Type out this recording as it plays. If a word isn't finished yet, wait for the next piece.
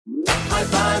High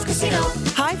Five Casino.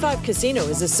 High Five Casino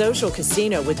is a social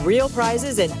casino with real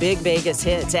prizes and big Vegas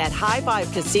hits at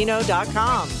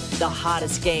highfivecasino.com. The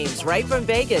hottest games right from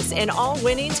Vegas, and all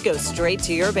winnings go straight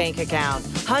to your bank account.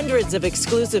 Hundreds of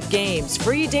exclusive games,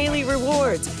 free daily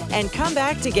rewards, and come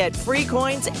back to get free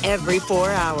coins every 4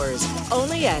 hours.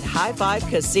 Only at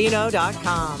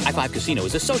highfivecasino.com. High Five Casino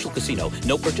is a social casino.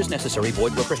 No purchase necessary.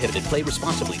 Void where prohibited. Play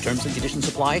responsibly. Terms and conditions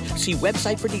apply. See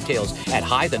website for details at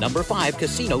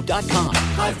high5casino.com.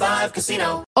 High Five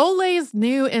Casino. Olay's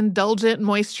new Indulgent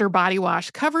Moisture Body Wash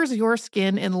covers your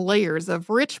skin in layers of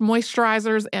rich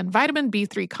moisturizers and vitamin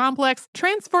B3 complex,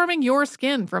 transforming your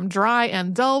skin from dry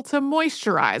and dull to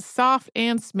moisturized, soft,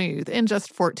 and smooth in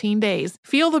just 14 days.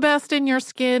 Feel the best in your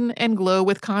skin and glow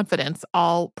with confidence,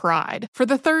 all pride. For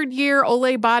the third year,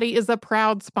 Olay Body is a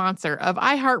proud sponsor of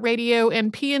iHeartRadio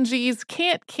and P&G's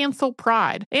Can't Cancel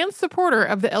Pride and supporter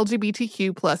of the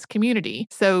LGBTQ plus community.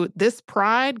 So this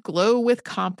pride, glow with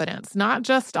confidence, not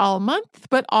just all month,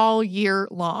 but all year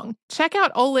long. Check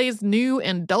out Olay's new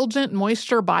Indulgent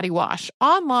Moisture Body Wash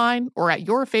online or at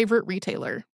your favorite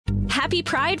retailer. Happy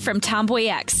Pride from Tomboy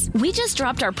X. We just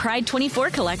dropped our Pride 24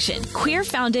 collection. Queer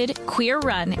founded, queer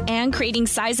run, and creating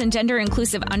size and gender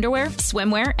inclusive underwear,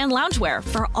 swimwear, and loungewear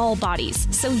for all bodies,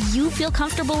 so you feel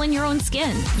comfortable in your own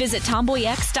skin. Visit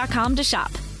tomboyx.com to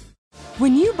shop.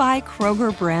 When you buy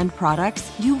Kroger brand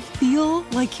products, you feel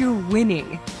like you're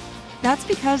winning. That's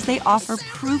because they offer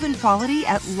proven quality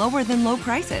at lower than low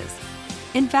prices.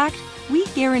 In fact, we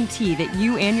guarantee that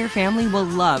you and your family will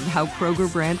love how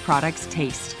Kroger brand products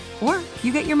taste, or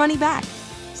you get your money back.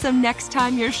 So next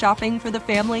time you're shopping for the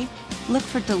family, look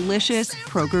for delicious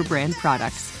Kroger brand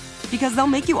products, because they'll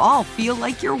make you all feel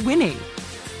like you're winning.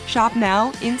 Shop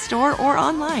now, in-store, or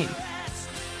online.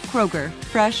 Kroger,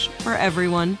 fresh for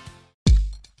everyone.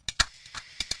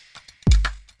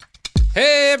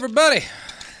 Hey, everybody.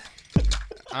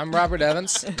 I'm Robert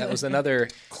Evans. That was another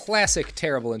classic,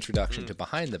 terrible introduction to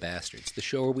Behind the Bastards, the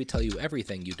show where we tell you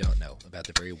everything you don't know about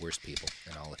the very worst people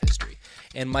in all of history.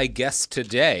 And my guests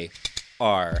today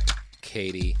are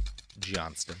Katie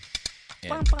Johnston.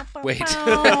 And wait,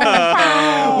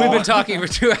 we've been talking for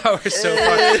 2 hours so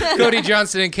far. Cody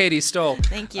Johnston and Katie Stoll.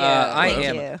 Thank you. I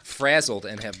am frazzled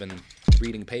and have been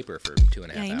reading paper for 2.5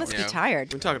 hours. Yeah, you must be tired.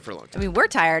 We've been talking for a long time. I mean, we're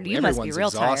tired. You must be Everyone's real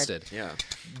exhausted. Yeah.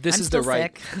 This I'm is still the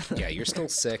right. sick. Yeah, you're still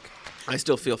sick. I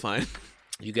still feel fine.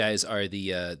 You guys are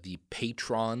the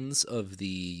patrons of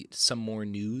the Some More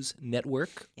News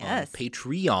Network Yes. on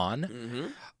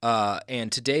Patreon.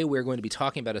 And today we're going to be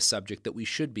talking about a subject that we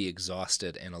should be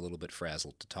exhausted and a little bit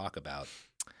frazzled to talk about.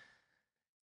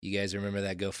 You guys remember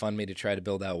that GoFundMe to try to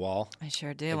build that wall? I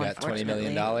sure do. They got $20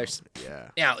 million. Yeah.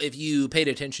 Now, if you paid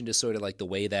attention to sort of like the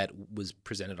way that was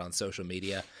presented on social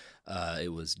media,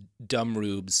 it was dumb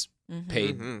rubes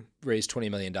raised $20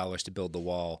 million to build the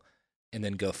wall, and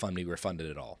then GoFundMe refunded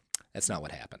it all. That's not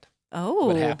what happened. Oh.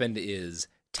 What happened is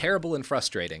terrible and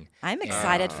frustrating. I'm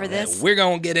excited for this. We're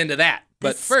going to get into that.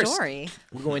 But this first, story.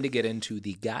 we're going to get into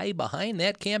the guy behind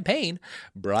that campaign,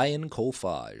 Brian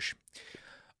Kolfage.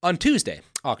 On Tuesday,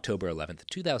 October 11th,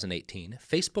 2018,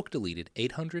 Facebook deleted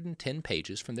 810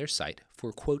 pages from their site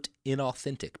for, quote,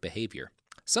 inauthentic behavior.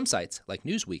 Some sites, like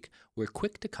Newsweek, were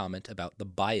quick to comment about the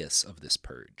bias of this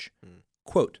purge.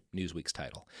 Quote, Newsweek's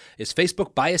title, "Is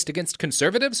Facebook biased against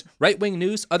conservatives? Right-wing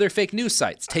news, other fake news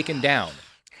sites taken down."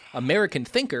 American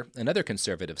Thinker, another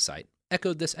conservative site,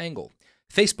 echoed this angle.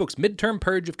 Facebook's midterm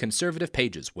purge of conservative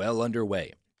pages well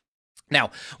underway.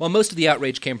 Now, while most of the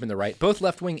outrage came from the right, both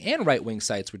left-wing and right-wing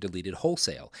sites were deleted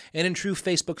wholesale. And in true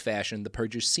Facebook fashion, the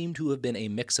purges seem to have been a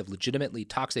mix of legitimately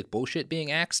toxic bullshit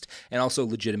being axed and also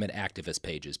legitimate activist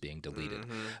pages being deleted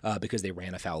because they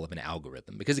ran afoul of an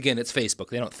algorithm. Because, again, it's Facebook.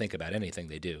 They don't think about anything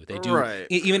they do. They do,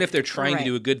 even if they're trying to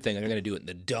do a good thing, they're going to do it in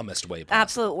the dumbest way possible.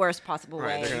 Absolute worst possible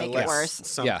way. Make it worse.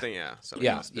 Something,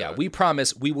 yeah. We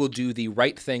promise we will do the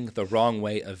right thing the wrong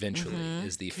way eventually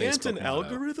is the Facebook Can't an motto.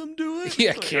 algorithm do it?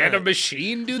 Yeah, can't a machine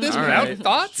do this without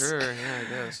thoughts? Sure, yeah, I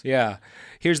guess. Yeah.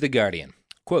 Here's The Guardian.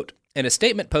 Quote, "In a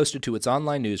statement posted to its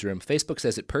online newsroom, Facebook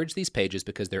says it purged these pages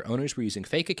because their owners were using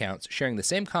fake accounts, sharing the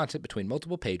same content between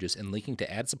multiple pages, and linking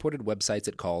to ad-supported websites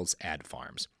it calls ad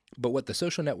farms. But what the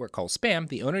social network calls spam,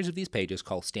 the owners of these pages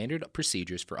call standard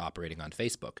procedures for operating on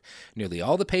Facebook. Nearly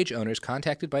all the page owners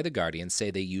contacted by The Guardian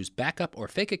say they use backup or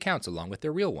fake accounts along with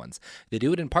their real ones. They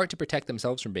do it in part to protect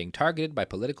themselves from being targeted by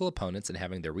political opponents and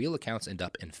having their real accounts end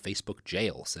up in Facebook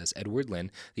jail," says Edward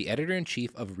Lin, the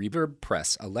editor-in-chief of Reverb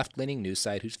Press, a left-leaning news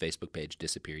site whose Facebook page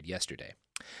disappeared yesterday.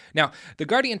 Now, The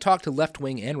Guardian talked to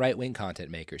left-wing and right-wing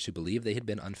content makers who believe they had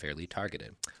been unfairly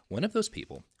targeted. One of those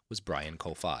people was Brian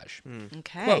Kolfage.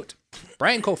 Okay. Quote,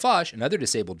 Brian Kolfage, another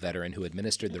disabled veteran who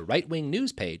administered the right-wing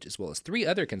news page, as well as 3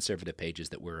 other conservative pages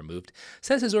that were removed,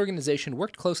 says his organization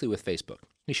worked closely with Facebook.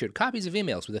 He shared copies of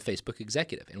emails with a Facebook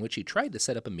executive in which he tried to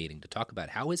set up a meeting to talk about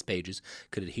how his pages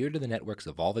could adhere to the network's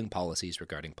evolving policies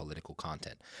regarding political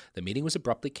content. The meeting was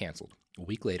abruptly canceled. A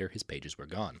week later, his pages were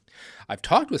gone. I've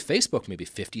talked with Facebook maybe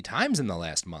 50 times in the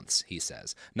last months, he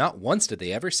says. Not once did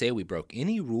they ever say we broke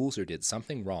any rules or did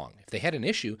something wrong. If they had an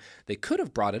issue, they could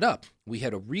have brought it up. We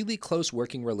had a really close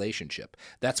working relationship.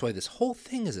 That's why this whole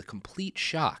thing is a complete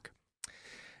shock.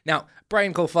 Now,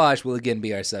 Brian Kolfage will again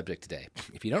be our subject today.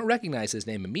 If you don't recognize his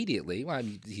name immediately, well,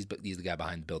 he's the guy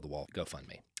behind Build the Wall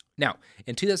GoFundMe. Now,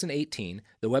 in 2018,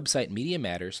 the website Media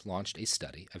Matters launched a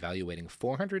study evaluating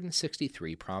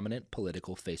 463 prominent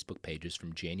political Facebook pages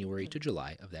from January to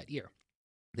July of that year.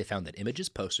 They found that images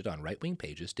posted on right-wing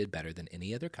pages did better than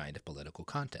any other kind of political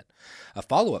content. A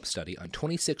follow-up study on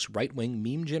 26 right-wing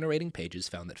meme-generating pages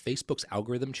found that Facebook's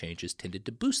algorithm changes tended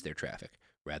to boost their traffic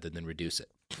rather than reduce it.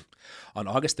 On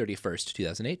August 31st,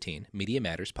 2018, Media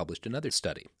Matters published another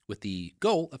study with the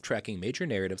goal of tracking major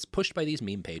narratives pushed by these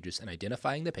meme pages and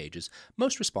identifying the pages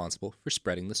most responsible for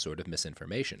spreading this sort of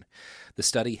misinformation. The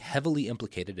study heavily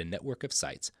implicated a network of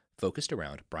sites focused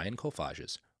around Brian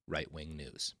Kolfage's right-wing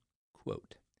news.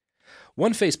 Quote,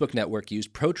 one Facebook network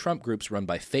used pro-Trump groups run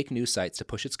by fake news sites to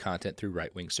push its content through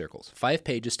right-wing circles. 5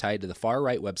 pages tied to the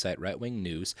far-right website Right Wing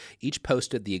News each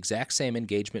posted the exact same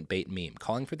engagement bait meme,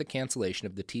 calling for the cancellation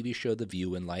of the TV show The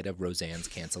View in light of Roseanne's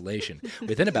cancellation,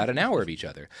 within about an hour of each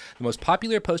other. The most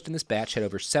popular post in this batch had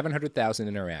over 700,000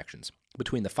 interactions.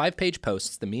 Between the 5-page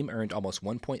posts, the meme earned almost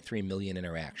 1.3 million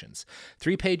interactions.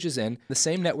 3 pages in, the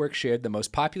same network shared the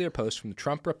most popular post from the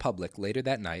Trump Republic later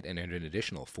that night and earned an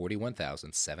additional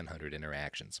 41,700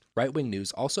 interactions. Right Wing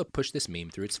News also pushed this meme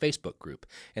through its Facebook group.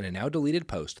 In a now-deleted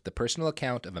post, the personal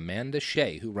account of Amanda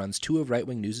Shea, who runs 2 of Right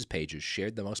Wing News' pages,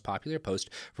 shared the most popular post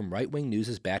from Right Wing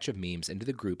News' batch of memes into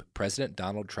the group President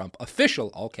Donald Trump Official,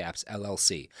 all caps,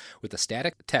 LLC, with a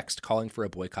static text calling for a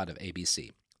boycott of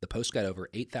ABC. The post got over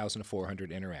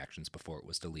 8,400 interactions before it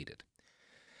was deleted.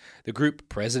 The group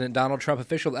President Donald Trump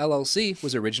Official LLC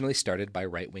was originally started by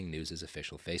Right Wing News'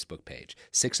 official Facebook page.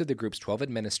 6 of the group's 12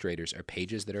 administrators are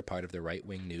pages that are part of the Right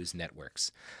Wing News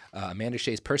networks. Amanda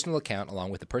Shea's personal account, along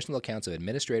with the personal accounts of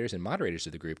administrators and moderators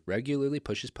of the group, regularly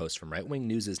pushes posts from Right Wing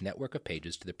News' network of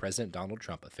pages to the President Donald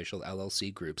Trump Official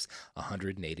LLC group's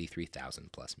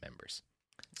 183,000 plus members.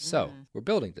 So, we're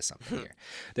building to something here.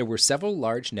 There were several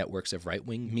large networks of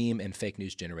right-wing meme and fake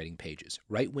news generating pages.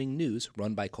 Right-wing News,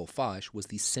 run by Kolfage, was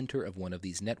the center of one of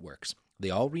these networks. They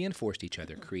all reinforced each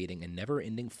other, creating a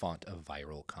never-ending font of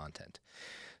viral content.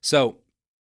 So,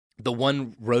 the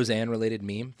one Roseanne-related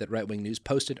meme that Right Wing News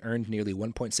posted earned nearly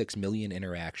 1.6 million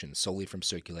interactions solely from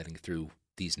circulating through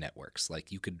these networks. Like,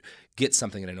 you could get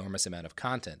something, an enormous amount of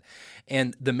content.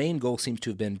 And the main goal seems to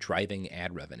have been driving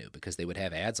ad revenue, because they would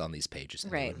have ads on these pages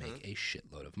and they would make a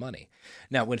shitload of money.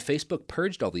 Now, when Facebook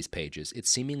purged all these pages, it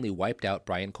seemingly wiped out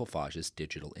Brian Kolfage's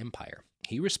digital empire.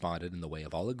 He responded in the way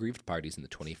of all aggrieved parties in the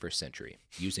 21st century,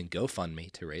 using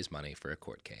GoFundMe to raise money for a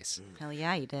court case. Hell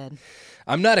yeah, you did.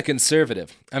 I'm not a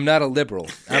conservative. I'm not a liberal.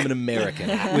 I'm an American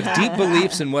with deep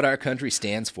beliefs in what our country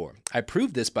stands for. I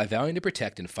proved this by vowing to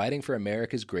protect and fighting for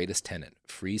America's greatest tenet,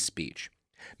 free speech.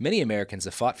 Many Americans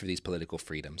have fought for these political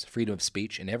freedoms, freedom of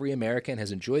speech, and every American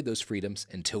has enjoyed those freedoms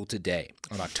until today.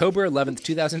 On October 11th,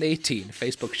 2018,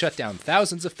 Facebook shut down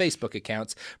thousands of Facebook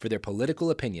accounts for their political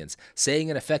opinions, saying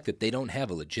in effect that they don't have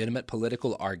a legitimate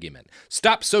political argument.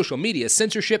 Stop social media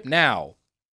censorship now!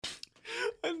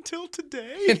 Until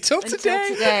today. Until today.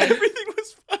 Everything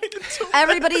was fine until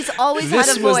Everybody's always This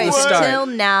had a was the voice start. till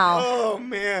now. Oh,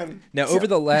 man. Now, over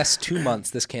the last 2 months,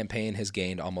 this campaign has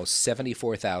gained almost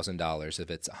 $74,000 of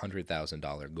its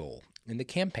 $100,000 goal. In the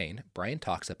campaign, Brian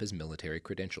talks up his military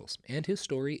credentials, and his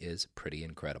story is pretty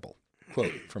incredible.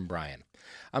 Quote from Brian.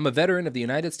 I'm a veteran of the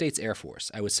United States Air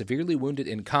Force. I was severely wounded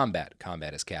in combat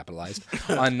is capitalized,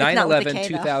 on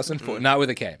 9/11/2004. Not with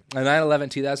a K. On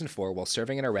 9/11/2004, while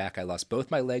serving in Iraq, I lost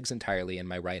both my legs entirely and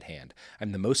my right hand.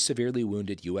 I'm the most severely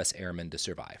wounded U.S. airman to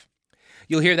survive.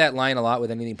 You'll hear that line a lot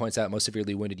with anything he points out, most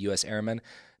severely wounded U.S. airman.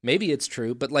 Maybe it's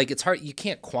true, but like it's hard. You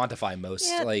can't quantify most.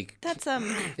 Yeah, like that's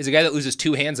is a guy that loses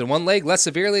 2 hands and 1 leg less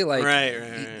severely? Like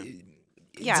right.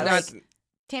 Yeah, not, like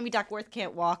Tammy Duckworth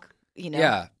can't walk. You know.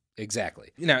 Yeah.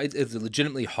 Exactly. You know, it's a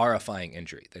legitimately horrifying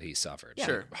injury that he suffered. Yeah.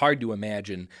 Sure. Hard to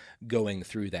imagine going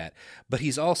through that. But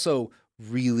he's also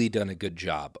really done a good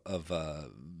job of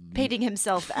painting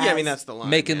himself as... Yeah, I mean, that's the line.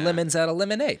 making lemons out of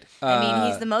lemonade. I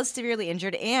mean, he's the most severely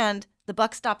injured, and the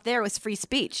buck stopped there with free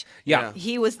speech. Yeah.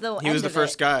 He was the He was the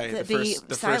first guy. to The be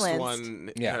first silenced.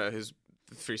 one. Yeah. His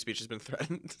free speech has been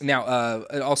threatened. Now,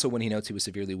 also when he notes he was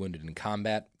severely wounded in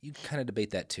combat, you kind of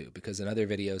debate that too, because in other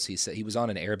videos he said he was on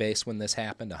an airbase when this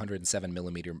happened. A 107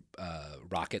 millimeter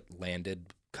rocket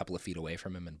landed a couple of feet away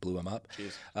from him and blew him up.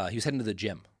 He was heading to the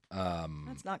gym.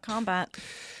 That's not combat.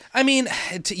 I mean,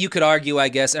 you could argue, I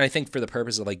guess, and I think for the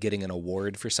purpose of like getting an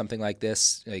award for something like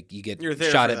this, like you get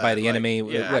shot at by the enemy,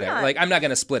 whatever. Like I'm not going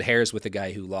to split hairs with a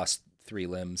guy who lost 3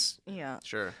 limbs. Yeah,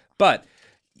 sure. But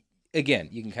again,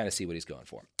 you can kind of see what he's going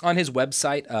for. On his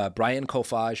website, Brian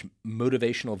Kolfage,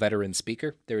 motivational veteran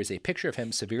speaker, there is a picture of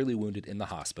him severely wounded in the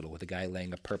hospital with a guy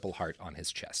laying a purple heart on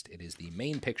his chest. It is the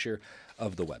main picture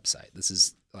of the website. This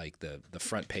is like the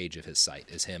front page of his site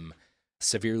is him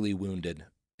severely wounded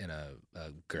in a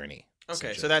gurney.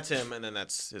 Okay, so that's him, and then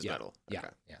that's his medal. Okay.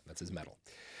 Yeah, that's his medal.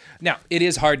 Now, it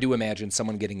is hard to imagine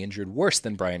someone getting injured worse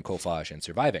than Brian Kolfage and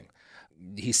surviving.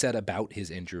 He said about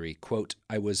his injury, quote,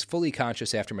 I was fully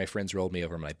conscious after my friends rolled me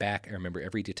over my back. I remember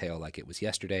every detail like it was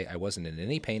yesterday. I wasn't in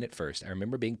any pain at first. I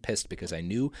remember being pissed because I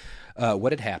knew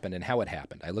what had happened and how it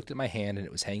happened. I looked at my hand and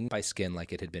it was hanging by skin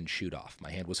like it had been chewed off. My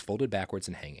hand was folded backwards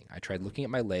and hanging. I tried looking at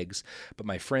my legs, but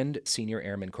my friend, Senior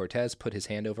Airman Cortez, put his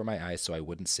hand over my eyes so I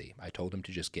wouldn't see. I told him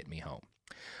to just get me home.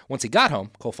 Once he got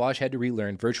home, Kolfage had to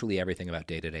relearn virtually everything about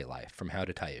day-to-day life, from how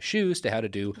to tie his shoes to how to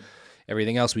do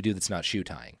everything else we do that's not shoe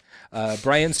tying.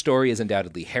 Brian's story is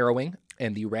undoubtedly harrowing,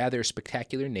 and the rather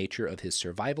spectacular nature of his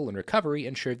survival and recovery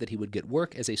ensured that he would get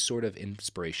work as a sort of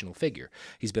inspirational figure.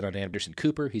 He's been on Anderson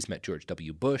Cooper, he's met George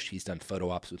W. Bush, he's done photo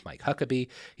ops with Mike Huckabee,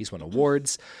 he's won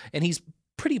awards, and he's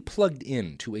pretty plugged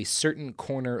in to a certain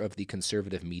corner of the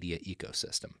conservative media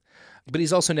ecosystem. But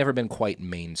he's also never been quite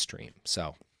mainstream,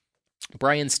 so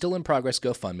Brian's still in progress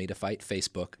GoFundMe to fight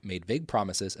Facebook made vague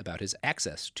promises about his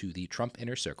access to the Trump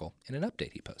inner circle in an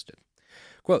update he posted.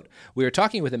 Quote, we are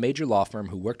talking with a major law firm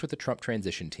who worked with the Trump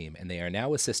transition team, and they are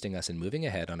now assisting us in moving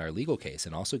ahead on our legal case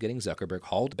and also getting Zuckerberg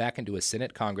hauled back into a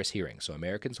Senate Congress hearing so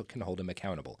Americans can hold him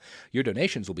accountable. Your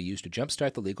donations will be used to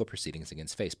jumpstart the legal proceedings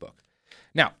against Facebook.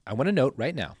 Now, I want to note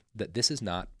right now that this is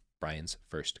not Brian's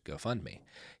first GoFundMe.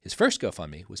 His first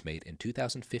GoFundMe was made in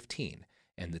 2015,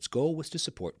 and its goal was to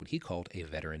support what he called a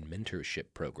veteran mentorship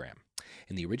program.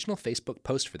 In the original Facebook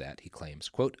post for that, he claims,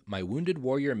 quote, my Wounded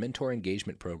Warrior Mentor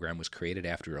Engagement Program was created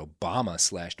after Obama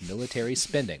slashed military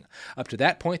spending. Up to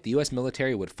that point, the U.S.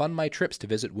 military would fund my trips to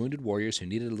visit wounded warriors who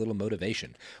needed a little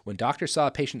motivation. When doctors saw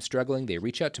a patient struggling, they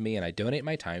reach out to me and I donate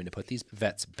my time to put these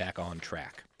vets back on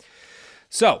track.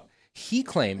 So, he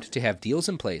claimed to have deals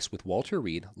in place with Walter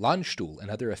Reed, Landstuhl,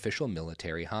 and other official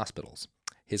military hospitals.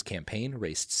 His campaign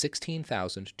raised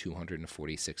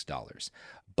 $16,246.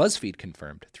 BuzzFeed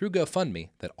confirmed through GoFundMe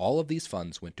that all of these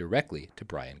funds went directly to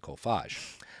Brian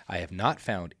Kolfage. I have not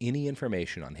found any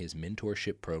information on his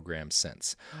mentorship program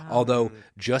since, although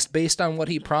just based on what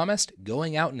he promised,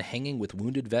 going out and hanging with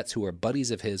wounded vets who are buddies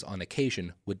of his on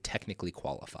occasion would technically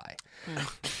qualify.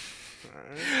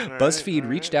 BuzzFeed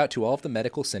reached out to all of the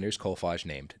medical centers Kolfage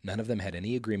named. None of them had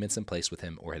any agreements in place with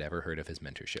him or had ever heard of his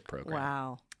mentorship program.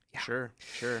 Wow. Yeah. Sure.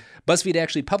 BuzzFeed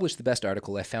actually published the best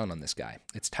article I found on this guy.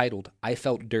 It's titled, I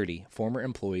Felt Dirty. Former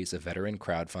employees of veteran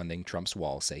crowdfunding Trump's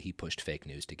Wall say he pushed fake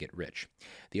news to get rich.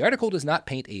 The article does not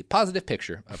paint a positive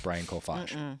picture of Brian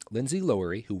Kolfage. Lindsay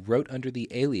Lowery, who wrote under the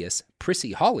alias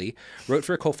Prissy Holly, wrote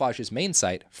for Kolfage's main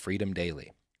site, Freedom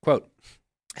Daily. Quote,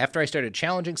 after I started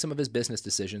challenging some of his business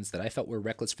decisions that I felt were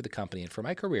reckless for the company and for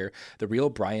my career, the real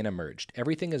Brian emerged.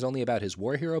 Everything is only about his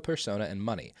war hero persona and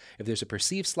money. If there's a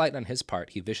perceived slight on his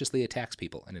part, he viciously attacks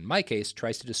people, and in my case,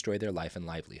 tries to destroy their life and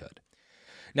livelihood.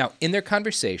 Now, in their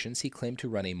conversations, he claimed to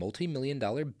run a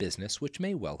multi-million-dollar business, which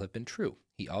may well have been true.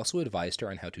 He also advised her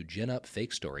on how to gin up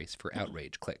fake stories for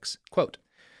outrage clicks. Quote,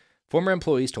 former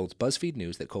employees told BuzzFeed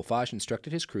News that Kolfage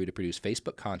instructed his crew to produce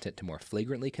Facebook content to more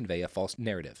flagrantly convey a false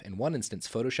narrative, in one instance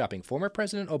photoshopping former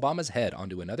President Obama's head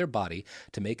onto another body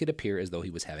to make it appear as though he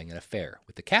was having an affair,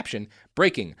 with the caption,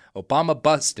 breaking, Obama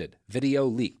busted, video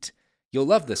leaked. You'll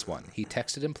love this one, he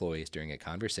texted employees during a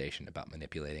conversation about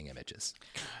manipulating images.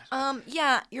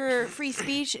 Yeah, your free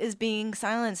speech is being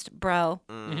silenced, bro.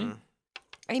 Mm-hmm.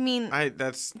 I mean,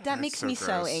 that makes so me gross.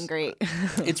 so angry.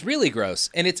 It's really gross.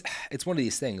 And it's one of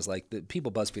these things, like the people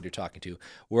BuzzFeed are talking to,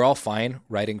 we're all fine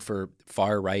writing for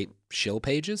far-right shill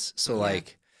pages. So,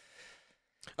 like...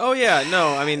 Oh, yeah.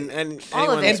 No, I mean, and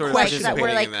all of it. sort of Questions that we're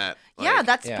participating like, in that. yeah,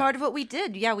 that's part of what we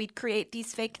did. Yeah, we'd create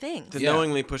these fake things. The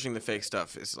knowingly pushing the fake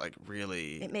stuff is, like,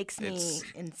 really... It makes me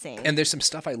insane. And there's some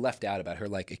stuff I left out about her,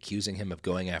 like, accusing him of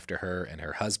going after her and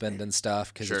her husband and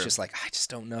stuff, because it's just like, I just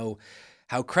don't know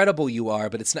how credible you are,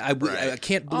 but it's not. I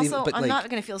can't believe Also, it. But I'm like, not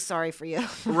going to feel sorry for you.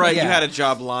 Right, Yeah. you had a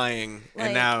job lying, Like,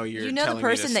 and now you're you know telling the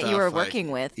person me this that you were stuff, like-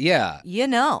 working with. yeah, You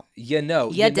know. you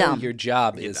know dumb. your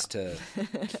job is to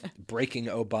breaking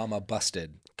Obama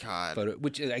busted. God. Photo,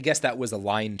 which I guess that was a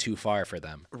line too far for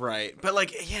them. Right, but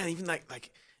like, yeah, even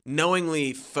like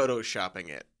knowingly photoshopping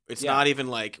it. It's Yeah. not even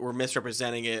like we're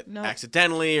misrepresenting it No.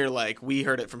 accidentally or like we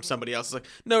heard it from somebody else. It's like,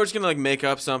 no, we're just gonna like make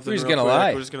up something. We're just real gonna quick.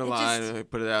 lie. We're just gonna It lie just-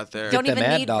 and put it out there. Don't them even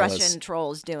ad need dollars. Russian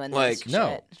trolls doing Like, this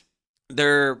no. shit.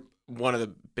 They're one of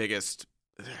the biggest.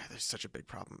 There's such a big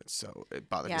problem. It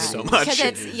bothers me Yeah, so much. because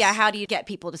it's how do you get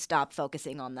people to stop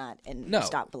focusing on that and No.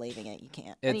 stop believing it? You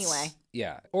can't. It's- Anyway,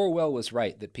 yeah, Orwell was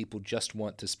right that people just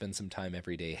want to spend some time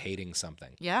every day hating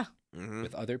something yeah. Mhm.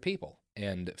 with other people,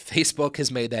 and Facebook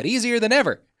has made that easier than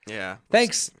ever. Yeah.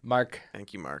 Thanks, Mark.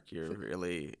 Thank you, Mark. You're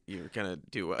gonna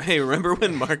do well. Hey, remember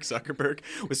when Mark Zuckerberg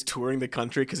was touring the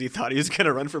country because he thought he was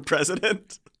gonna run for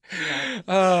president?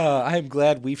 I'm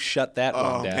glad we've shut that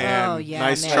Oh one down. man, Oh, yeah,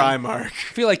 nice man. try, Mark.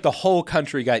 I feel like the whole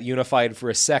country got unified for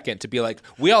a second to be like,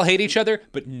 we all hate each other,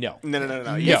 but no. No. No.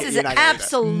 This is you're not gonna do that.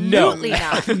 absolutely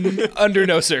not. Under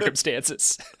no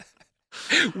circumstances.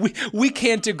 We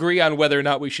can't agree on whether or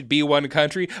not we should be one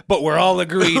country, but we're all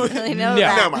agreed. I know no.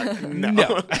 that. No, Mark. No.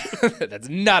 No. That's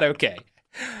not okay.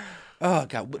 Oh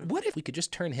God! What if we could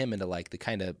just turn him into like the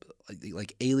kind of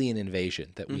like alien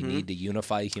invasion that we need to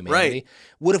unify humanity? Right.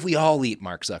 What if we all eat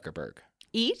Mark Zuckerberg?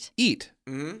 Eat? Eat?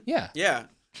 Mm-hmm. Yeah. Yeah.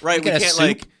 Right. Like We in a can't soup?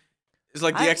 like. It's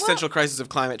like the I- existential crisis of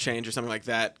climate change or something like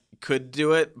that could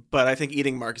do it, but I think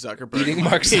eating Mark Zuckerberg Eating might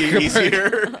Mark be Zuckerberg.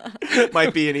 easier.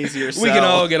 Might be an easier sell. We can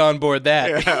all get on board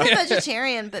that. I'm a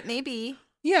vegetarian, but maybe.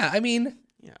 Yeah. I mean,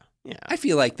 Yeah. I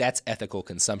feel like that's ethical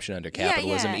consumption under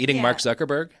capitalism. yeah, Eating yeah. Mark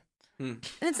Zuckerberg. And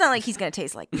it's not like he's going to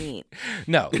taste like meat.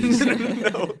 No.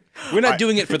 We're not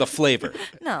doing it for the flavor.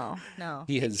 No.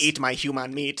 He has Eat my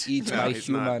human meat. eat No, my he's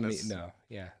not. human meat. No.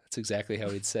 Yeah. That's exactly how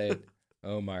he'd say it.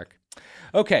 Oh, Mark.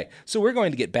 Okay, so we're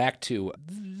going to get back to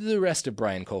the rest of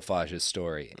Brian Kolfage's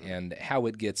story and how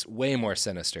it gets way more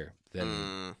sinister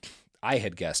than I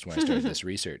had guessed when I started this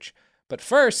research. But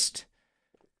first,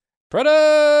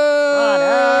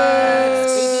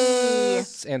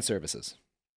 products and services.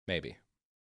 Maybe.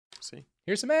 See.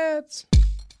 Here's some ads.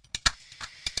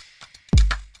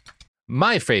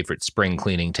 My favorite spring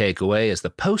cleaning takeaway is the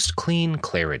post-clean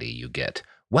clarity you get.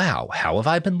 Wow, how have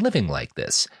I been living like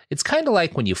this? It's kind of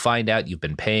like when you find out you've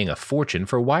been paying a fortune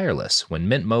for wireless when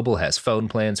Mint Mobile has phone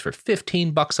plans for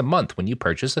 $15 a month when you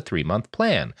purchase a 3-month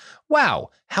plan. Wow,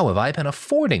 how have I been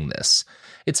affording this?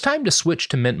 It's time to switch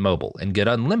to Mint Mobile and get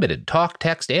unlimited talk,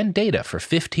 text, and data for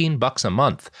 $15 a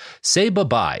month. Say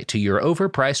bye-bye to your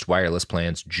overpriced wireless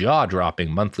plans, jaw-dropping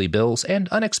monthly bills, and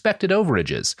unexpected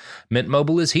overages. Mint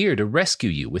Mobile is here to rescue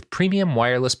you with premium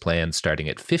wireless plans starting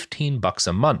at $15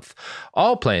 a month.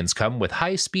 All plans come with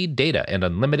high-speed data and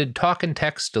unlimited talk and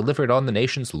text delivered on the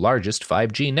nation's largest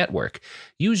 5G network.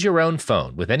 Use your own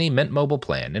phone with any Mint Mobile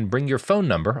plan and bring your phone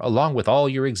number along with all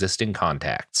your existing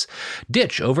contacts.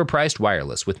 Ditch overpriced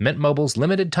wireless with Mint Mobile's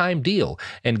limited time deal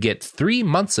and get 3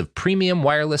 months of premium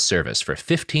wireless service for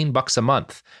 $15 a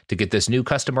month. To get this new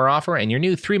customer offer and your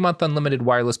new 3-month unlimited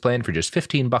wireless plan for just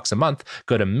 $15 a month,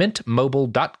 go to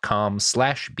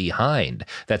mintmobile.com/behind.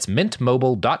 That's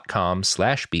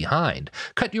mintmobile.com/behind.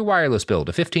 Cut your wireless bill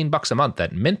to $15 a month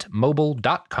at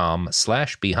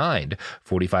mintmobile.com/behind.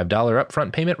 $45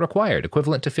 upfront payment required,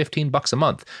 equivalent to $15 a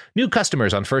month. New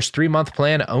customers on first 3-month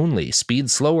plan only. Speed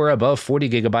slower above 40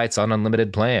 gigabytes on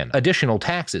unlimited plan. Additional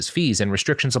taxes, fees, and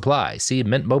restrictions apply. See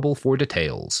Mint Mobile for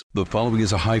details. The following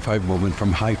is a high five moment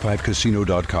from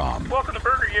highfivecasino.com. Welcome to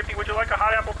Burger Yippee. Would you like a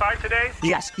hot apple pie today?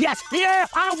 Yes, yeah,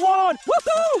 I won!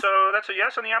 Woohoo! So that's a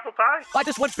yes on the apple pie? I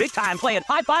just went big time playing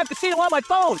High Five Casino on my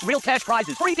phone. Real cash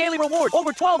prizes, free daily rewards,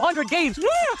 over 1,200 games. Yeah!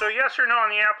 So yes or no on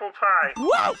the apple pie?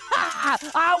 Whoa!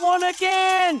 I won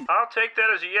again! I'll take that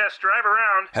as a yes. Drive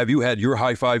around. Have you had your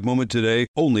high five moment today?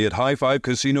 Only at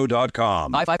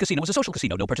highfivecasino.com. High Five Casino is a social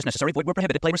casino. No purchase necessary. Void where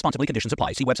prohibited. Play responsibly. Conditions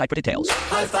apply. See website for details.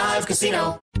 High Five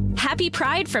Casino. Happy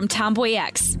Pride from Tomboy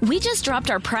X. We just dropped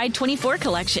our Pride 24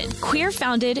 collection. Queer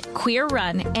founded, queer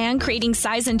run, and creating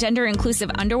size and gender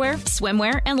inclusive underwear,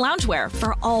 swimwear, and loungewear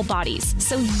for all bodies,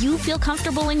 so you feel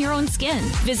comfortable in your own skin.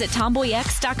 Visit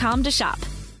tomboyx.com to shop.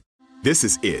 This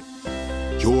is it.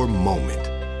 Your moment.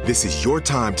 This is your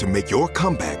time to make your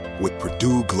comeback with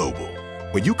Purdue Global.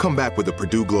 When you come back with a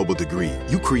Purdue Global degree,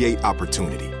 you create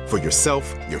opportunity for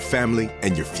yourself, your family,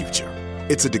 and your future.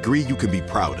 It's a degree you can be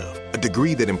proud of, a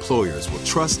degree that employers will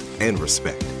trust and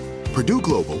respect. Purdue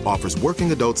Global offers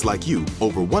working adults like you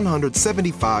over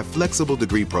 175 flexible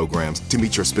degree programs to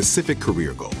meet your specific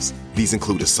career goals. These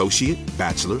include associate,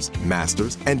 bachelor's,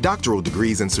 master's, and doctoral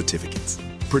degrees and certificates.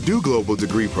 Purdue Global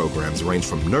degree programs range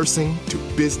from nursing to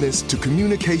business to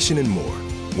communication and more.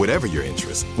 Whatever your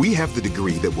interest, we have the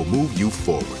degree that will move you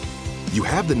forward. You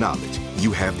have the knowledge,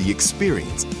 you have the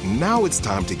experience. Now it's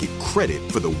time to get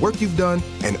credit for the work you've done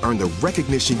and earn the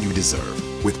recognition you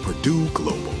deserve with Purdue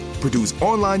Global, Purdue's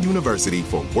online university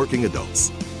for working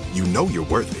adults. You know you're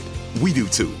worth it. We do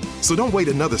too. So don't wait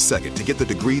another second to get the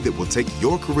degree that will take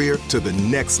your career to the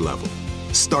next level.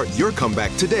 Start your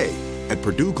comeback today at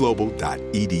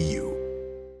purdueglobal.edu.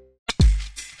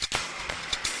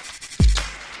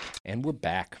 And we're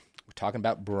back. We're talking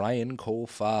about Brian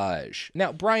Kolfage.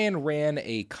 Now, Brian ran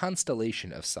a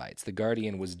constellation of sites. The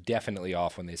Guardian was definitely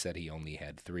off when they said he only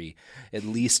had 3. At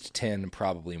least 10,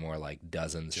 probably more like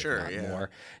dozens, if not more.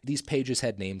 These pages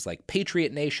had names like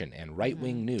Patriot Nation and Right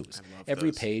Wing News.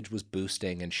 Every page was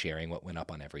boosting and sharing what went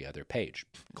up on every other page.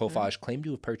 Kolfage claimed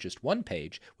to have purchased one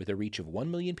page with a reach of 1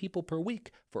 million people per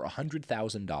week for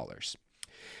 $100,000.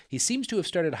 He seems to have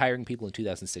started hiring people in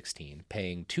 2016,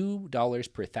 paying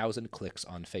 $2 per 1,000 clicks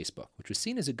on Facebook, which was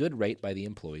seen as a good rate by the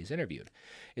employees interviewed.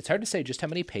 It's hard to say just how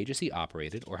many pages he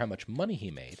operated or how much money he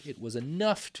made. It was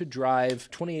enough to drive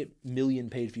 28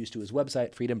 million page views to his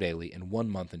website, Freedom Daily, in 1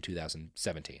 month in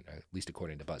 2017, or at least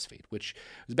according to BuzzFeed, which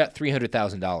was about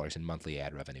 $300,000 in monthly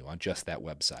ad revenue on just that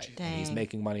website. And he's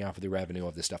making money off of the revenue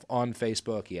of the stuff on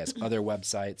Facebook. He has other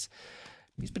websites.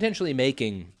 He's potentially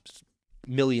making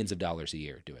millions of dollars a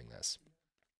year doing this.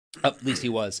 At least he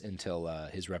was until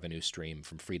his revenue stream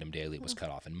from Freedom Daily was cut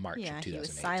off in March of 2018. He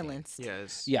was silenced.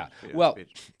 Well,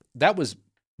 that was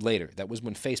later. That was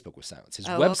when Facebook was silenced. His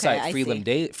website,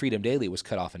 Freedom Daily, was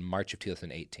cut off in March of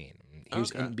 2018. Here's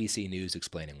NBC News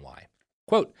explaining why.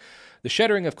 Quote, the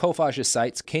shuttering of Kolfage's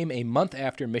sites came a month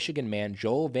after Michigan man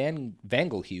Joel Van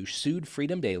Vangelhuis sued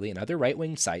Freedom Daily and other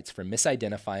right-wing sites for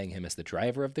misidentifying him as the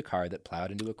driver of the car that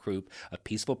plowed into a group of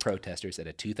peaceful protesters at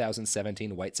a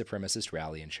 2017 white supremacist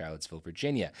rally in Charlottesville,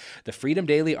 Virginia. The Freedom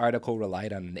Daily article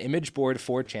relied on an image board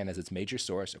 4chan as its major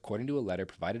source, according to a letter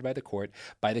provided by the court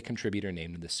by the contributor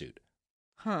named in the suit.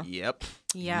 Yep.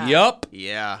 Yeah. Yup.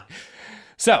 Yeah.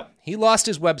 So, he lost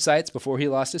his websites before he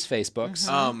lost his Facebooks.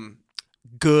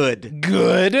 Good.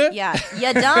 Yeah,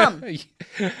 you dumb.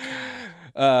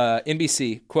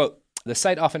 NBC, quote, the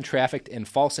site often trafficked in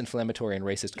false inflammatory and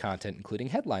racist content, including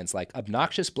headlines like,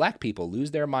 obnoxious black people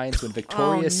lose their minds when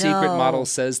Victoria's Secret model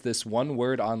says this one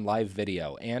word on live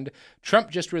video, and Trump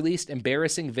just released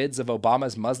embarrassing vids of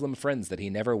Obama's Muslim friends that he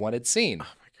never wanted seen. Oh,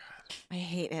 my God. I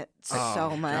hate it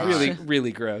so much. Really,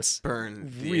 really gross.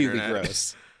 Burn the really internet.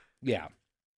 Gross. Yeah.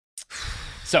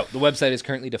 So, the website is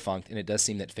currently defunct, and it does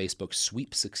seem that Facebook's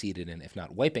sweep succeeded in, if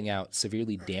not wiping out,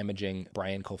 severely damaging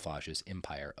Brian Kolfage's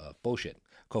empire of bullshit.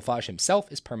 Kolfage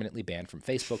himself is permanently banned from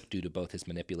Facebook due to both his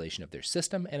manipulation of their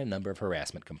system and a number of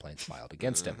harassment complaints filed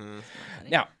against him.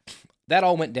 Now, that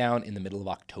all went down in the middle of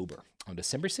October. On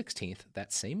December 16th,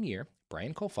 that same year,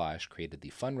 Brian Kolfage created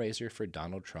the fundraiser for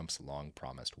Donald Trump's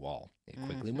long-promised wall. It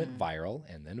quickly went viral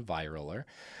and then viraler.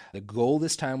 The goal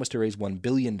this time was to raise $1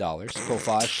 billion.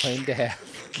 Kolfage claimed to have...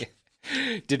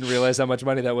 Didn't realize how much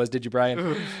money that was, did you,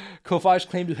 Brian? Kolfage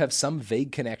claimed to have some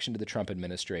vague connection to the Trump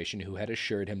administration, who had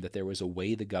assured him that there was a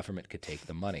way the government could take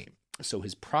the money. So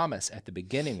his promise at the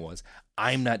beginning was,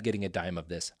 I'm not getting a dime of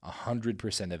this.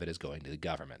 100% of it is going to the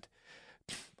government.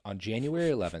 On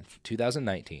January 11th,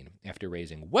 2019, after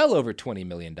raising well over $20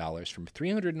 million from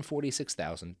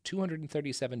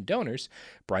 346,237 donors,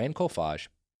 Brian Kolfage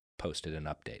posted an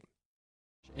update.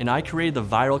 And I created the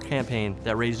viral campaign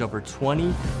that raised over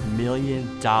 $20 million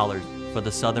for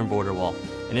the southern border wall.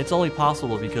 And it's only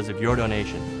possible because of your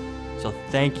donation. So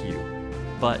thank you.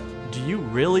 But do you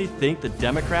really think the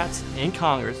Democrats in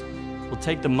Congress will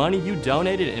take the money you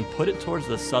donated and put it towards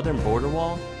the southern border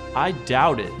wall? I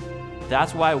doubt it.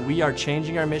 That's why we are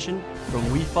changing our mission from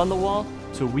we fund the wall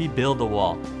to we build the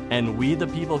wall. And we the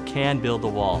people can build the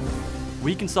wall.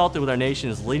 We consulted with our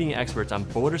nation's leading experts on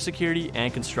border security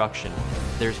and construction.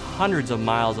 There's hundreds of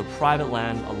miles of private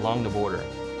land along the border.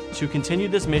 To continue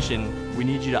this mission, we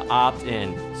need you to opt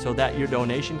in so that your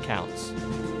donation counts.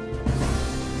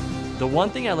 The one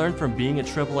thing I learned from being a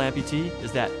triple amputee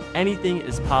is that anything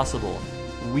is possible.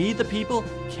 We, the people,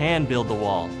 can build the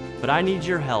wall, but I need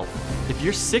your help. If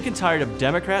you're sick and tired of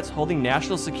Democrats holding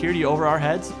national security over our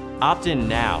heads, opt in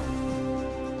now.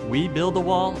 We build the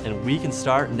wall, and we can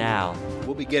start now.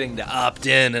 We'll be getting to opt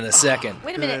in a second.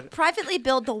 Wait a minute. Privately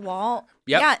build the wall?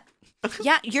 Yep.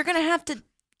 Yeah, you're going to have to...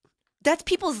 That's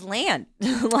people's land.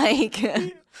 Like...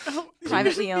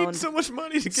 Privately You need owned. so much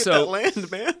money to get So- that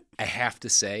land, man. I have to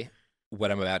say,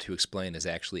 what I'm about to explain is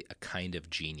actually a kind of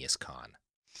genius con.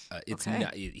 It's Okay.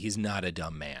 not, he's not a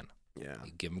dumb man. Yeah.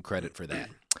 Give him credit for that.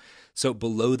 So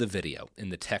below the video, in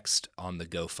the text on the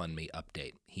GoFundMe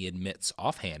update, he admits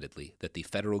offhandedly that the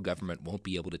federal government won't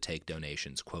be able to take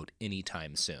donations, quote,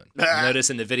 anytime soon. Notice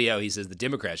in the video, he says the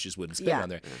Democrats just wouldn't spend on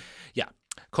there. Yeah.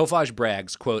 Kofaj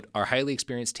brags, quote, our highly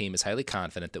experienced team is highly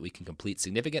confident that we can complete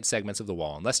significant segments of the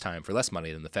wall in less time for less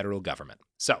money than the federal government.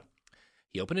 So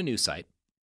he opened a new site,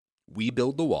 We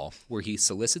Build the Wall, where he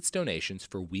solicits donations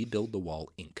for We Build the Wall,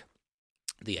 Inc.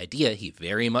 The idea he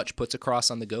very much puts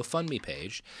across on the GoFundMe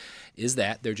page is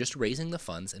that they're just raising the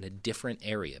funds in a different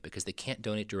area because they can't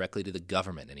donate directly to the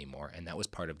government anymore, and that was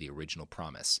part of the original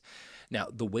promise. Now,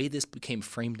 the way this became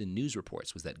framed in news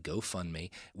reports was that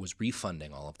GoFundMe was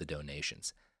refunding all of the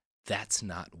donations. That's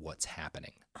not what's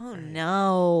happening. Oh,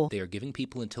 no. They are giving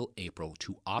people until April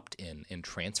to opt in and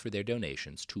transfer their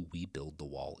donations to We Build the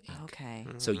Wall, Inc. Okay.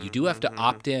 So you do have to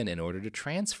opt in order to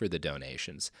transfer the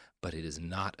donations, but it is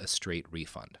not a straight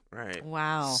refund. Right.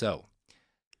 Wow. So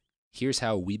here's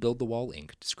how We Build the Wall,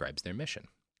 Inc. describes their mission.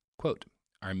 Quote,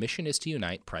 our mission is to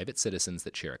unite private citizens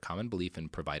that share a common belief in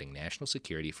providing national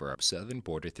security for our southern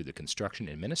border through the construction,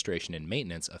 administration, and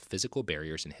maintenance of physical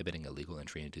barriers inhibiting illegal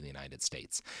entry into the United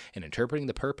States. In interpreting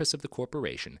the purpose of the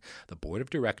corporation, the board of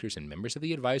directors and members of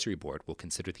the advisory board will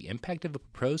consider the impact of a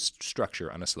proposed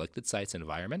structure on a selected site's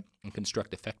environment and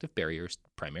construct effective barriers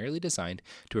primarily designed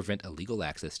to prevent illegal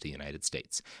access to the United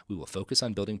States. We will focus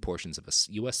on building portions of a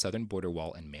U.S. southern border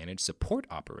wall and manage support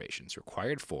operations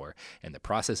required for and the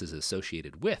processes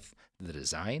associated with the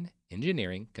design,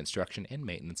 engineering, construction, and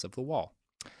maintenance of the wall.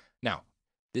 Now,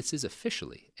 this is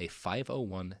officially a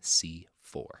 501c4.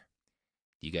 Do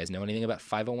you guys know anything about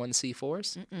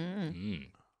 501c4s?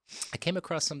 I came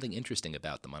across something interesting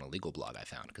about them on a legal blog I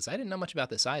found because I didn't know much about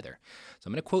this either. So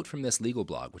I'm going to quote from this legal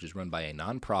blog, which is run by a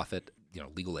nonprofit,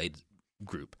 legal aid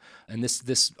group. And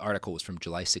this article was from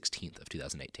July 16th of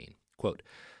 2018. Quote,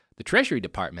 the Treasury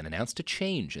Department announced a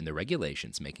change in the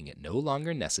regulations making it no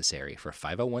longer necessary for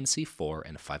 501c4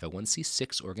 and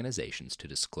 501c6 organizations to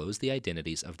disclose the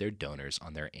identities of their donors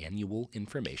on their annual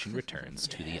information returns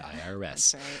to the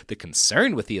IRS. The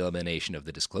concern with the elimination of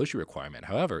the disclosure requirement,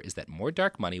 however, is that more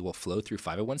dark money will flow through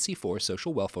 501c4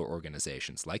 social welfare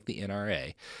organizations like the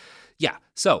NRA. Yeah,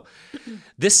 so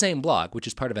this same blog, which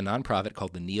is part of a nonprofit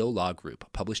called the Neo Law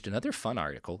Group, published another fun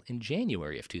article in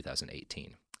January of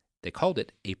 2018. They called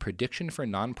it A Prediction for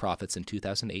Nonprofits in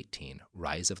 2018,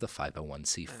 Rise of the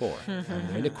 501c4. I'm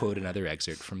going to quote another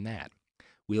excerpt from that.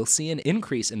 We'll see an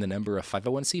increase in the number of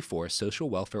 501c4 social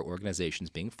welfare organizations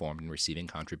being formed and receiving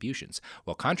contributions.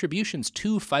 While contributions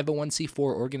to 501c4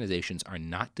 organizations are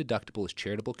not deductible as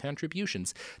charitable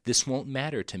contributions, this won't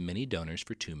matter to many donors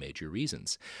for two major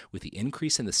reasons. With the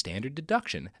increase in the standard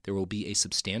deduction, there will be a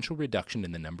substantial reduction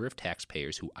in the number of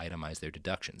taxpayers who itemize their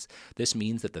deductions. This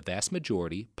means that the vast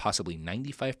majority, possibly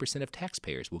 95% of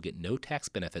taxpayers, will get no tax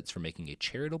benefits for making a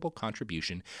charitable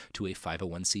contribution to a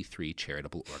 501c3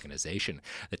 charitable organization.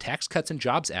 The Tax Cuts and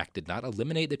Jobs Act did not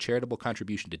eliminate the charitable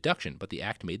contribution deduction, but the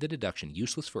act made the deduction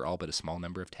useless for all but a small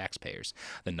number of taxpayers.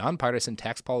 The Nonpartisan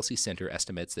Tax Policy Center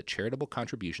estimates that charitable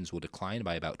contributions will decline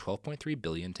by about $12.3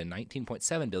 billion to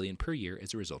 $19.7 billion per year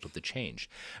as a result of the change.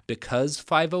 Because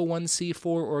 501c4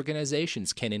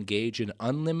 organizations can engage in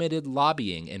unlimited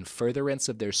lobbying in furtherance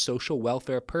of their social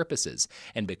welfare purposes,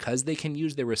 and because they can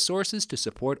use their resources to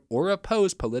support or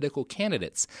oppose political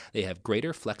candidates, they have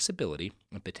greater flexibility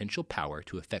and potential power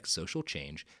to affect social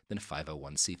change than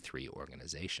 501c3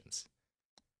 organizations.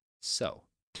 So,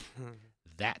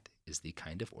 that is the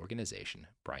kind of organization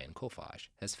Brian Kofaj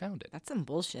has founded. That's some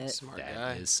bullshit.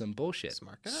 That is some bullshit.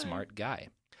 Smart guy.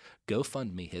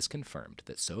 GoFundMe has confirmed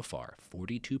that so far,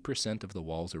 42% of the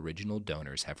wall's original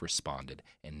donors have responded,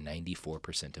 and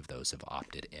 94% of those have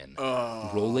opted in,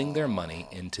 rolling their money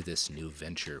into this new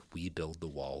venture, We Build the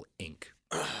Wall, Inc.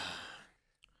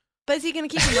 But is he going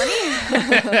to keep the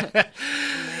money?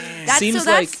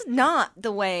 That's not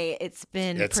the way it's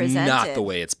been presented. That's not the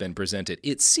way it's been presented.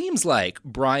 It seems like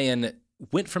Brian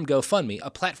went from GoFundMe, a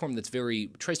platform that's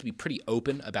tries to be pretty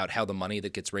open about how the money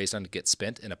that gets raised on it gets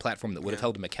spent, and a platform that would have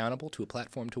held him accountable, to a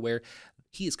platform to where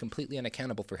he is completely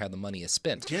unaccountable for how the money is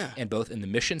spent. Yeah. And both in the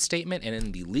mission statement and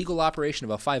in the legal operation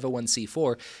of a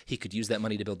 501c4, he could use that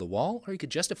money to build the wall, or he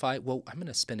could justify, well, I'm going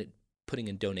to spend it putting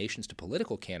in donations to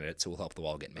political candidates who will help the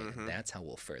wall get made. And that's how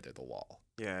we'll further the wall.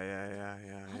 Yeah.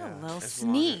 What a little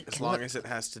sneak. As long as it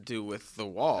has to do with the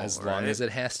wall. As long as it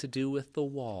has to do with the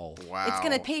wall. Wow. It's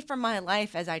going to pay for my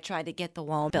life as I try to get the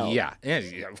wall built. Yeah,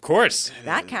 of course.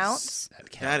 That counts.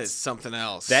 That is something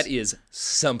else. That is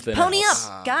something Pony else.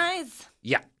 up, guys.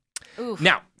 Yeah. Oof.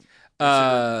 Now,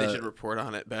 they should report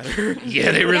on it better.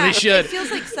 Yeah, they really should. It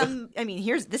feels like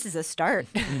this is a start.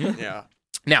 Yeah.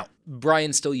 Now,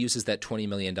 Brian still uses that $20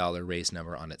 million raise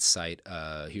number on its site.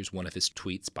 Here's one of his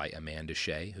tweets by Amanda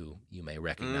Shea, who you may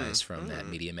recognize from that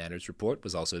Media Matters report,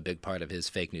 was also a big part of his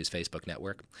fake news Facebook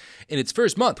network. In its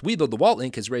first month, We Build the Wall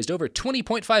Inc. has raised over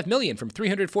 $20.5 million from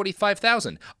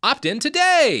 $345,000. Opt in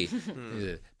today!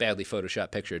 Badly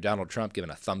photoshopped picture of Donald Trump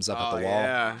giving a thumbs up at the wall.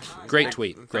 Yeah. Great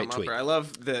tweet. Great tweet. I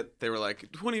love that they were like,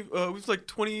 we've like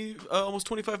 20, almost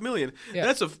 25 million. Yeah.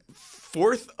 That's a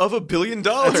fourth of $1 billion.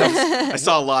 I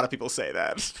saw a lot of people say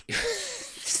that.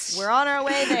 We're on our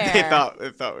way there. They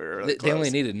thought we were really close. They only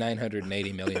needed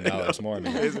 $980 million more.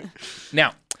 Man.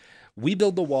 Now, We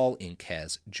Build the Wall Inc.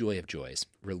 has, joy of joys,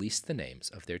 released the names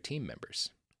of their team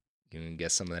members. You can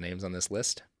guess some of the names on this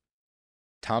list?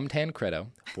 Tom Tancredo,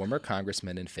 former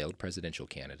congressman and failed presidential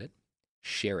candidate.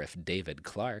 Sheriff David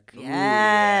Clark.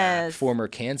 Yes. Former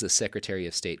Kansas Secretary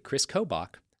of State Chris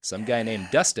Kobach. Some guy named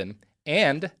Dustin.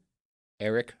 And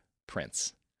Eric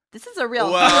Prince. This is a real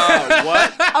what?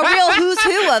 A real who's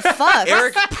who of fuck.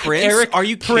 Eric Prince? Are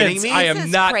you kidding me? I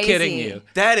am not crazy. kidding you.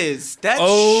 That should not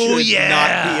be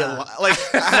allowed. Like,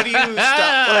 how do you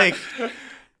stop? Like,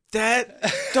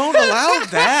 that, don't allow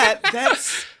that.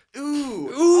 That's, ooh.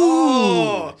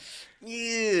 Oh.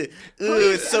 Yeah.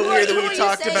 Ooh, it's so weird that we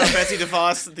talked about Betsy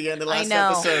DeVos at the end of last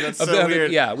episode. That's so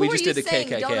weird. Yeah, we just Who are did a you saying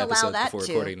KKK don't allow episode that before to?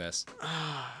 recording this.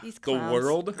 These The clowns.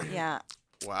 world? Yeah.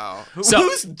 Wow. So-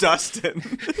 Who's Dustin?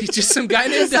 He's just some guy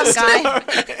named Just some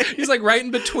Dustin. guy. He's like right in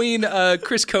between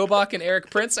Chris Kobach and Eric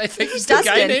Prince. I think he's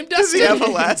Dustin. a guy named Does Dustin. he have a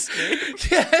last name?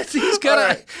 Yes, he's got All a.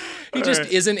 right. He just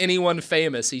isn't anyone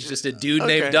famous. He's just a dude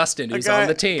Okay. named Dustin who's A guy, on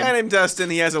the team. guy named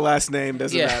Dustin. He has a last name.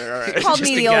 Doesn't matter. All right. Called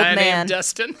just me a the guy old man. named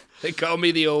Dustin. They call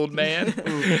me the old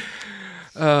man.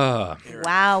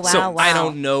 Wow. So I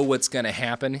don't know what's going to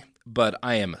happen, but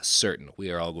I am certain we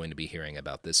are all going to be hearing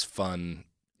about this fun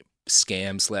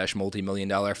scam /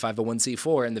 multi-million-dollar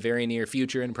 501c4 in the very near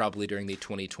future and probably during the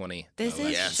 2020 This is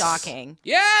elections. shocking.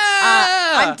 Yeah!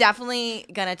 I'm definitely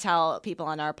going to tell people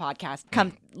on our podcast,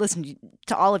 come listen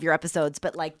to all of your episodes,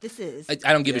 but like this is.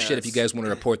 I don't give a shit if you guys want to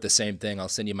report the same thing. I'll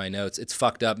send you my notes. It's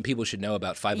fucked up, and people should know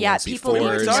about 501c4s. Yeah, people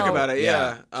need to Talk know. about it.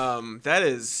 Yeah. That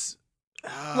is.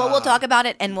 Well, we'll talk about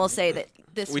it and we'll say that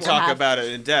this We will talk have, about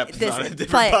it in depth this- on a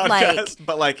different but, podcast.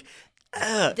 But like,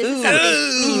 this is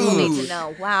something people need to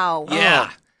know. Wow.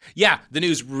 Yeah. Yeah, the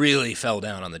news really fell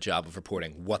down on the job of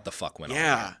reporting what the fuck went on.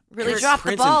 yeah. Really Eric dropped the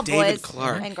Prince ball, and David boys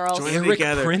Clark and girls. joining Eric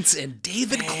together. Prince and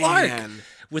David Man. Clark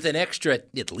with an extra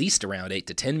at least around $8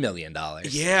 to $10 million.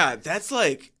 Yeah, that's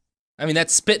like. I mean,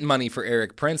 that's spitting money for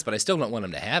Eric Prince, but I still don't want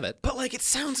him to have it. But like, it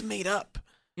sounds made up.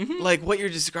 Mm-hmm. Like what you're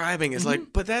describing is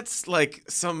like, but that's like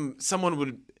someone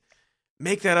would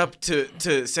make that up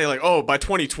to say like, oh, by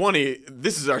 2020,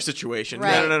 this is our situation.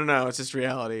 Right. No, it's just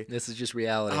reality. This is just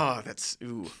reality. Oh, that's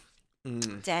ooh.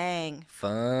 Dang.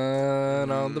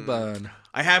 Fun on the bun.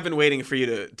 I have been waiting for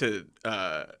you to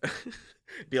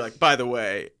be like, by the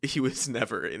way, he was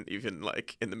never even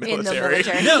like in the military.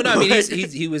 military. No, I mean,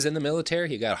 he was in the military.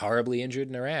 He got horribly injured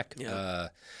in Iraq. Yeah.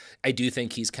 I do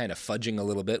think he's kind of fudging a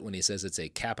little bit when he says it's a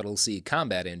capital C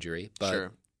combat injury, but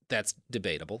Sure. that's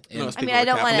debatable. And Most I mean, people I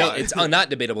don't wanna- no, capitalize. it's not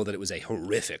debatable that it was a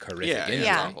horrific Yeah, injury.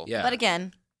 Yeah. Yeah. But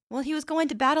again, well, he was going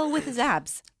to battle with his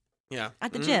abs. Yeah.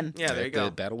 At the gym. Yeah, there you go.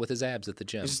 Battle with his abs at the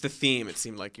gym. It's just the theme. It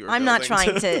seemed like you were. I'm not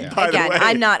building trying to. By the Again, way.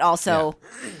 I'm not also.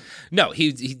 No,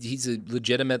 he's a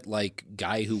legitimate like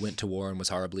guy who went to war and was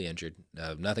horribly injured.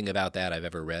 Nothing about that I've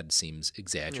ever read seems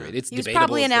exaggerated. It's He was debatable.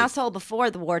 probably an if they- asshole before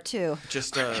the war too.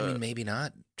 Just. I mean, maybe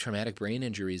not. Traumatic brain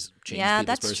injuries change Yeah,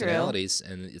 people's that's true. personalities,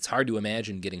 and it's hard to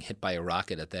imagine getting hit by a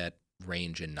rocket at that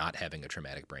range and not having a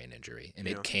traumatic brain injury. And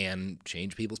it can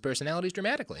change people's personalities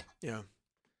dramatically. Yeah.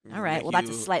 All right. Well,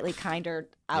 that's a slightly kinder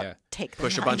outtake.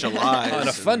 Push than a bunch mine. of lies. On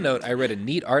a fun note, I read a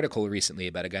neat article recently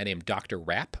about a guy named Dr.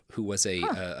 Rapp, who was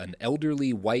an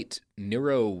elderly white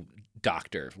neuro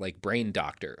doctor, like brain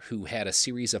doctor, who had a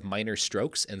series of minor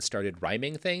strokes and started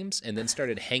rhyming things, and then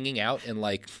started hanging out in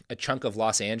like a chunk of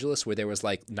Los Angeles where there was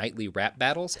like nightly rap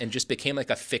battles, and just became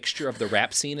like a fixture of the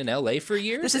rap scene in LA for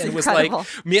years. This is and incredible. was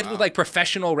like met with like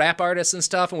professional rap artists and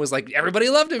stuff, and was like everybody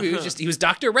loved him. He was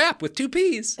Dr. Rapp with two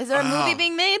P's. Is there a movie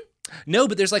being made? No,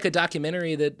 but there's like a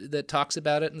documentary that talks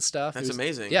about it and stuff. That's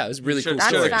amazing. Yeah, it was really cool. Should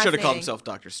story. have called fascinating. himself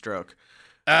Dr. Stroke.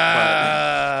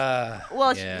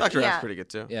 Well, Dr. F's pretty good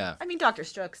too. Yeah. I mean, Dr.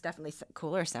 Stroke's definitely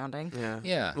cooler sounding.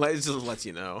 Yeah. It just lets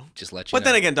you know. But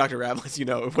then again, Dr. Rapp lets you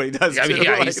know what he does. I mean, too.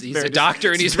 yeah, Like, he's a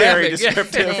doctor and he's very rapping.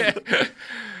 descriptive.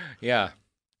 Yeah.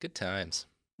 Good times.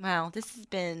 Wow, this has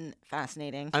been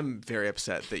fascinating. I'm very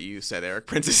upset that you said Eric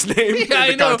Prince's name in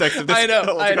I the know. context of this I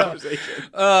know.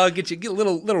 conversation. Get a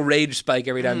little rage spike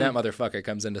every time that motherfucker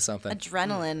comes into something.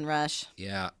 Adrenaline rush.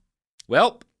 Yeah.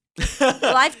 Well,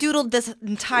 I've doodled this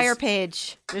entire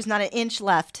page. There's not an inch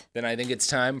left. then I think it's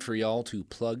time for y'all to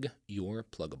plug your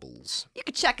pluggables. You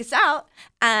can check us out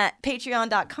at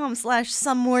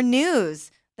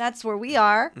patreon.com/somemorenews. That's where we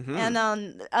are. And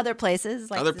on other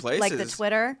places. Like the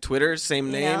Twitter. Twitter,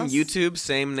 same name. YouTube,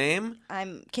 same name.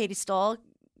 I'm Katie Stoll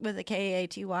with a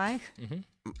Katy. My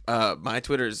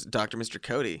Twitter's Dr. Mr.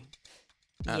 Cody.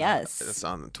 Yes. It's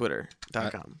on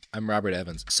twitter.com. I'm Robert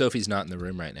Evans. Sophie's not in the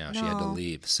room right now. She had to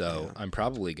leave. So I'm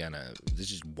probably going to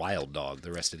just wild dog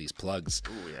the rest of these plugs.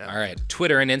 Ooh, yeah. All right.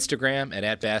 Twitter and Instagram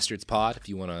at @BastardsPod. If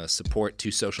you want to support two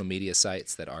social media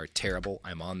sites that are terrible,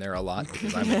 I'm on there a lot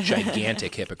because I'm a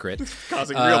gigantic hypocrite.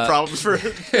 Causing real problems for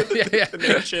the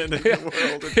nation and the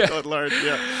world at large.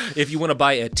 Yeah. If you want to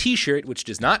buy a T-shirt, which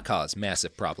does not cause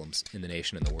massive problems in the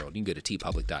nation and the world, you can go to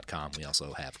tpublic.com. We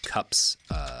also have cups,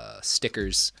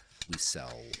 stickers. We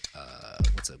sell,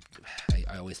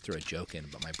 I always throw a joke in,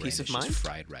 but my brain is just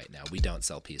fried right now. We don't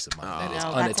sell peace of mind. That is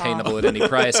unattainable at any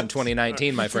price in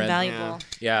 2019, my friend. Valuable.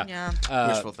 Yeah.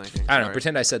 Wishful thinking. I don't know.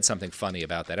 Pretend I said something funny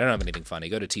about that. I don't have anything funny.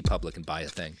 Go to TeePublic and buy a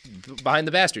thing. Behind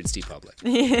the Bastards, TeePublic.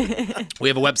 We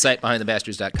have a website,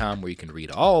 behindthebastards.com, where you can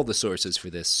read all the sources for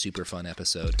this super fun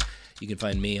episode. You can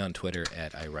find me on Twitter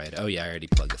at iWrite. Oh, yeah, I already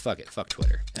plugged it. Fuck it. Fuck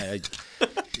Twitter.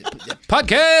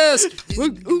 Podcast!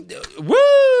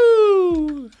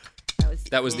 Woo!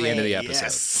 That was the end of the episode.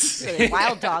 Yes. Really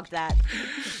wild dog that.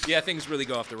 Yeah, things really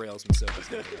go off the rails when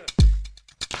Sophie's not here.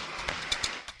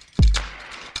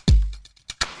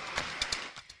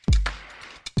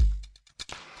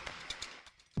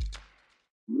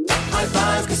 High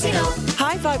Five Casino.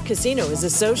 High Five Casino is a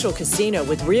social casino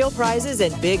with real prizes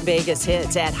and big Vegas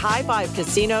hits at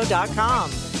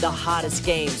highfivecasino.com. The hottest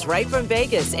games right from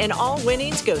Vegas, and all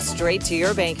winnings go straight to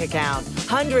your bank account.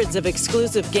 Hundreds of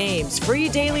exclusive games, free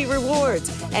daily rewards,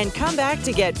 and come back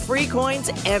to get free coins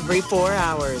every 4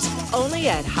 hours. Only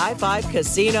at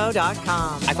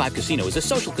highfivecasino.com. High Five Casino is a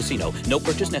social casino. No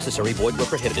purchase necessary. Void where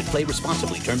prohibited. Play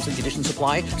responsibly. Terms and conditions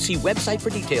apply. See website for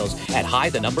details at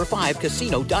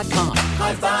high5casino.com.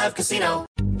 High Five Casino.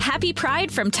 Happy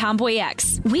Pride from Tomboy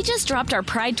X. We just dropped our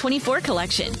Pride 24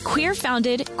 collection. Queer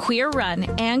founded, queer run,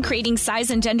 and creating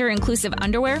size and gender inclusive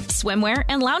underwear, swimwear,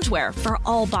 and loungewear for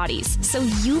all bodies, so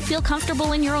you feel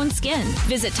comfortable in your own skin.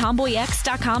 Visit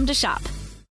tomboyx.com to shop.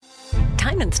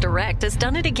 Diamonds Direct has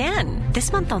done it again.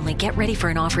 This month only, get ready for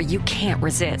an offer you can't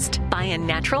resist. Buy a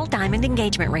natural diamond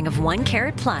engagement ring of 1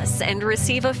 carat plus and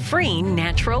receive a free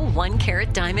natural 1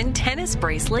 carat diamond tennis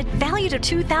bracelet valued at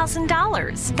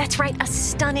 $2,000. That's right, a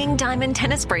stunning diamond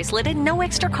tennis bracelet at no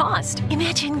extra cost.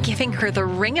 Imagine giving her the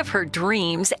ring of her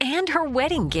dreams and her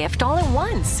wedding gift all at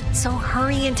once. So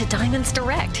hurry into Diamonds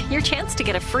Direct. Your chance to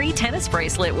get a free tennis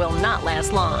bracelet will not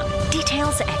last long.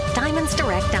 Details at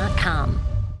diamondsdirect.com.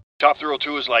 Top Thrill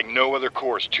 2 is like no other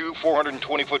course. 2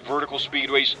 420-foot vertical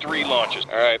speedways, 3 launches.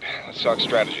 All right, let's talk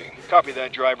strategy. Copy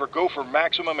that, driver. Go for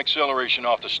maximum acceleration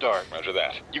off the start. Roger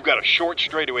that. You've got a short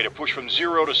straightaway to push from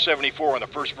 0 to 74 on the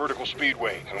first vertical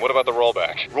speedway. And what about the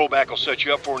rollback? Rollback will set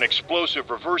you up for an explosive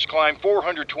reverse climb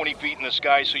 420 feet in the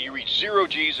sky so you reach 0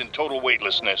 G's in total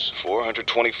weightlessness.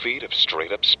 420 feet of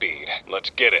straight-up speed.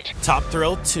 Let's get it. Top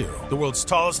Thrill 2, the world's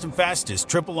tallest and fastest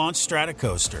triple-launch strata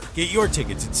coaster. Get your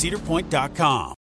tickets at cedarpoint.com.